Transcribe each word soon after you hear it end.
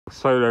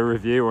solo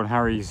review on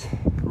Harry's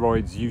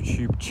Rides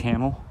YouTube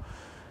channel.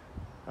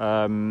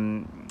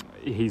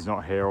 He's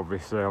not here,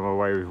 obviously. I'm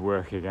away with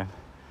work again.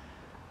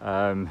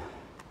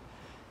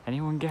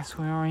 Anyone guess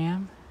where I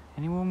am?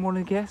 Anyone want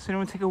to guess?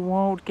 Anyone take a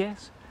wild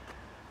guess?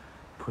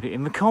 Put it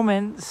in the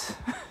comments.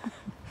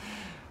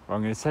 Well,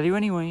 I'm going to tell you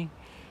anyway.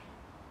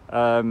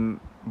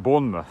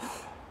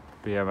 Bournemouth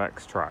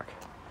BMX Track.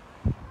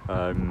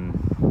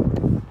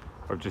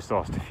 I've just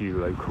asked a few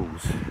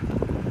locals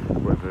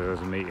whether there was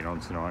a meeting on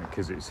tonight,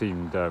 because it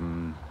seemed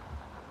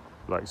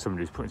like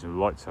somebody was putting some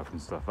lights up and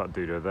stuff. That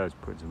dude over there's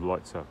putting some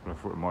lights up, and I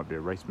thought it might be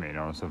a race meeting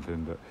or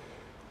something, but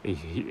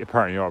he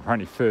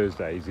apparently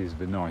Thursdays is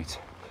the night.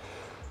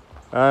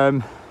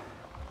 I've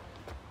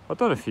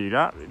done a few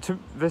that.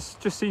 There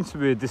just seems to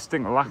be a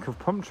distinct lack of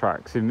pump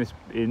tracks in this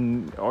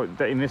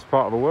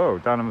part of the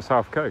world, down on the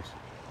south coast.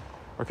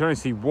 I can only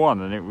see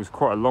one, and it was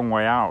quite a long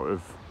way out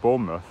of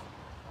Bournemouth.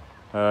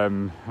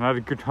 And I had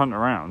a good hunt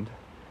around,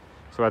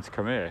 so I had to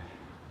come here.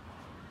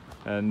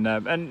 And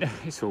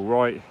it's all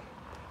right.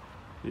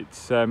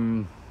 It's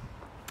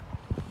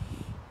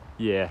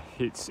yeah,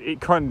 it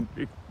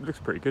looks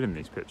pretty good in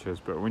these pictures,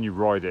 but when you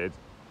ride it,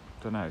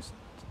 I don't know, it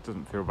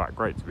doesn't feel that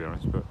great, to be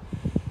honest. But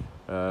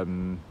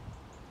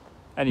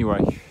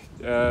anyway,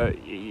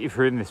 if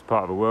you're in this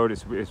part of the world,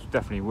 it's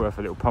definitely worth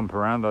a little pump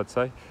around, I'd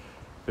say.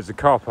 There's a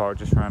car park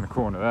just around the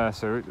corner there,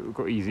 so we've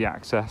got easy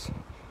access.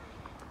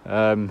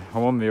 I'm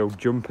on the old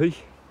jumpy.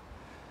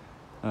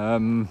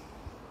 Yeah.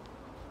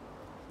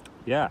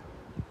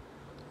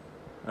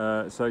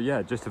 So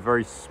yeah, just a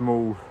very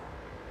small,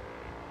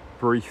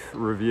 brief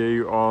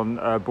review on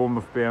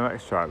Bournemouth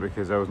BMX Track,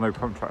 because there was no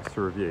pump tracks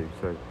to review.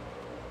 So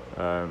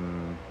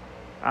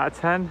out of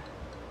 10,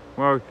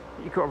 well,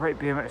 you've got to rate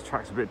BMX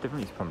tracks a bit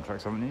differently to pump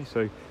tracks, haven't you?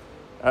 So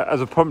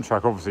as a pump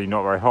track, obviously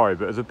not very high,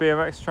 but as a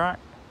BMX track,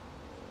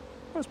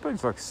 I suppose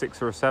it's like a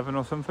 6 or a 7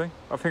 or something.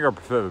 I think I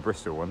prefer the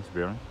Bristol one, to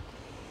be honest.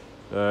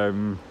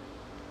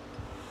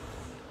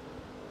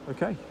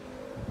 Okay,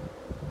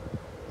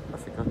 I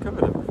think I've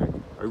covered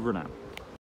everything. Over and out.